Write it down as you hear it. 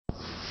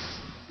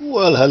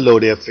Well, hello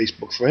there,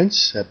 Facebook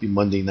friends. Happy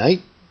Monday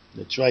night.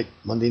 That's right,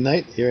 Monday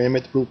night. Here I am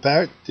at the Blue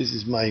Parrot. This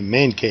is my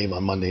man cave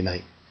on Monday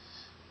night.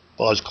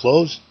 Bar's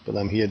closed, but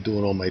I'm here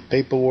doing all my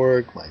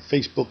paperwork, my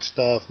Facebook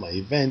stuff, my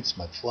events,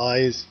 my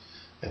flyers,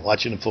 and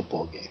watching the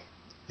football game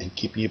and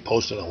keeping you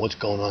posted on what's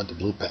going on at the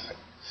Blue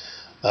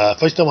Parrot.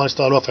 First, I want to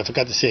start off. I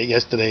forgot to say it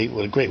yesterday.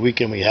 What a great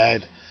weekend we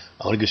had.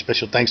 I want to give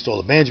special thanks to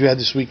all the bands we had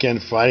this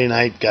weekend. Friday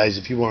night, guys,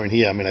 if you weren't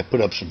here, I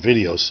put up some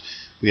videos.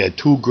 We had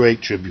two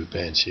great tribute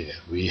bands here.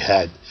 We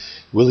had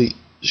Willie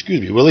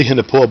and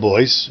the Poor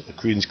Boys, a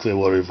Creedence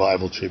Clearwater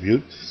Revival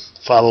tribute,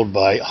 followed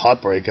by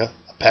Heartbreaker,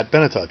 a Pat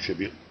Benatar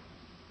tribute.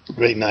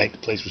 Great night. The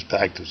place was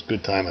packed. It was a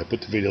good time. I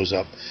put the videos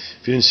up.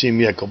 If you didn't see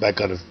them yet, go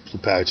back on the Blue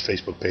Parrots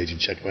Facebook page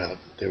and check them out.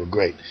 They were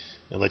great.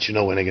 I'll let you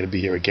know when they're going to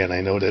be here again. I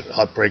know that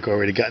Heartbreaker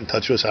already got in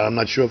touch with us. I'm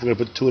not sure if we're going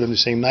to put the two of them the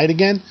same night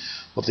again,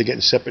 or if they're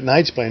getting separate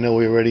nights, but I know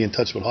we're already in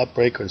touch with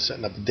Heartbreaker and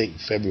setting up a date in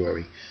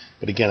February.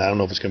 But again, I don't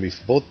know if it's going to be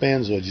for both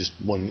bands or just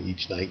one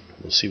each night.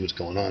 We'll see what's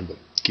going on, but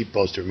keep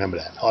posted. Remember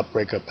that.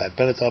 Heartbreaker, Pat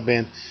Benatar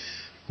band,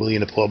 Willie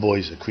and the Poor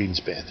Boys, a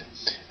Creedence band.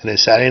 And then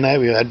Saturday night,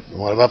 we had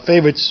one of our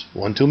favorites,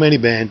 One Too Many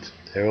band.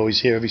 They're always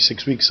here every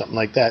 6 weeks, something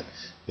like that.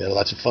 We had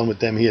lots of fun with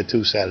them here,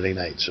 too, Saturday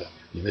night. So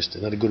you missed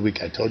another good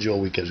week. I told you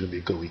all weekend was going to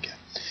be a good weekend.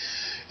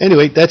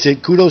 Anyway, that's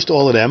it. Kudos to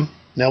all of them.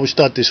 Now we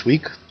start this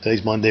week.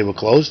 Today's Monday. We're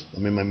closed.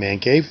 I'm in my man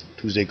cave.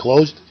 Tuesday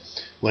closed.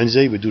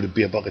 Wednesday, we do the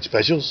beer bucket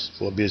specials.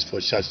 4 beers,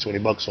 4 shots,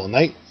 $20 all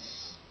night.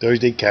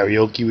 Thursday,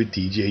 karaoke with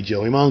DJ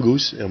Joey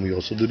Mongoose. And we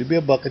also do the beer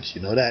buckets.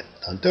 You know that.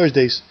 On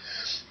Thursdays.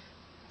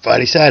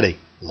 Friday, Saturday,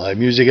 live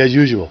music as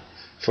usual.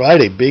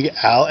 Friday, Big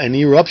Al and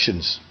the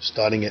Eruptions,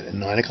 starting at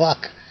 9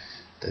 o'clock.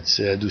 Let's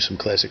do some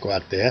classic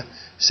rock there.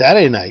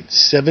 Saturday night,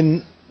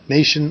 Seven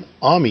Nation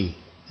Army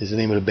is the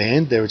name of the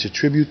band. There, it's a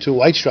tribute to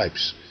White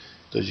Stripes.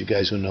 Those of you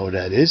guys who know what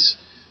that is.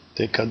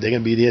 They're going to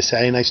be there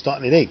Saturday night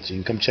starting at 8, so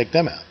you can come check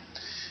them out.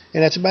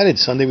 And that's about it.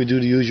 Sunday we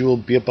do the usual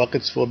beer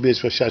buckets, 4 beers,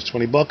 4 shots,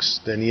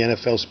 $20. Then the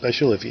NFL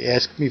special, if you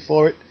ask me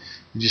for it,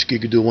 you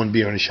could do 1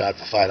 beer and a shot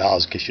for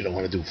 $5 in case you don't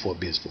want to do 4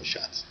 beers, 4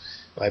 shots.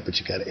 Right? But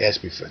you got to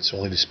ask me for it. So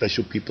only the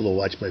special people who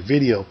watch my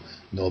video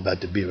know about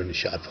the beer and the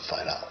shot for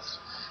 $5.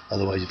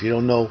 Otherwise, if you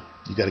don't know,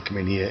 you got to come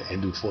in here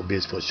and do 4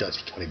 beers, 4 shots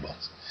for $20.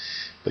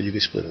 But you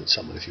can split it with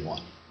someone if you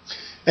want.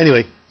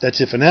 Anyway,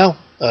 that's it for now.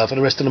 For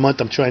the rest of the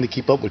month, I'm trying to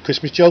keep up with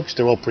Christmas jokes.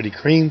 They're all pretty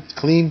clean.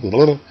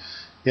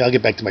 Yeah, I'll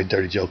get back to my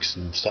dirty jokes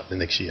and start the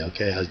next year.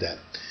 Okay, how's that?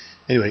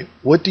 Anyway,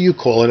 what do you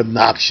call an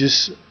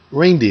obnoxious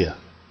reindeer?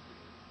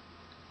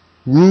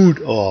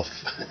 Rudolph.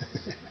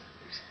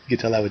 You can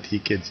tell that with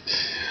your kids.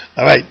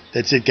 All right,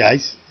 that's it,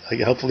 guys.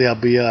 Hopefully, I'll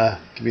be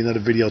give me another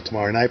video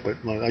tomorrow night. But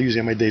I usually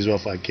have my days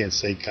off. I can't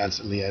say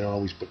constantly. I don't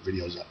always put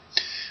videos up.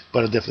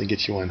 But I'll definitely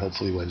get you on,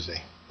 hopefully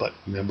Wednesday. But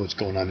remember what's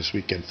going on this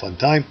weekend. Fun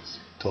time.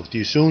 Talk to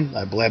you soon.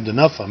 I blabbed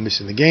enough. I'm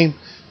missing the game.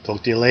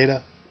 Talk to you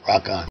later.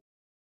 Rock on.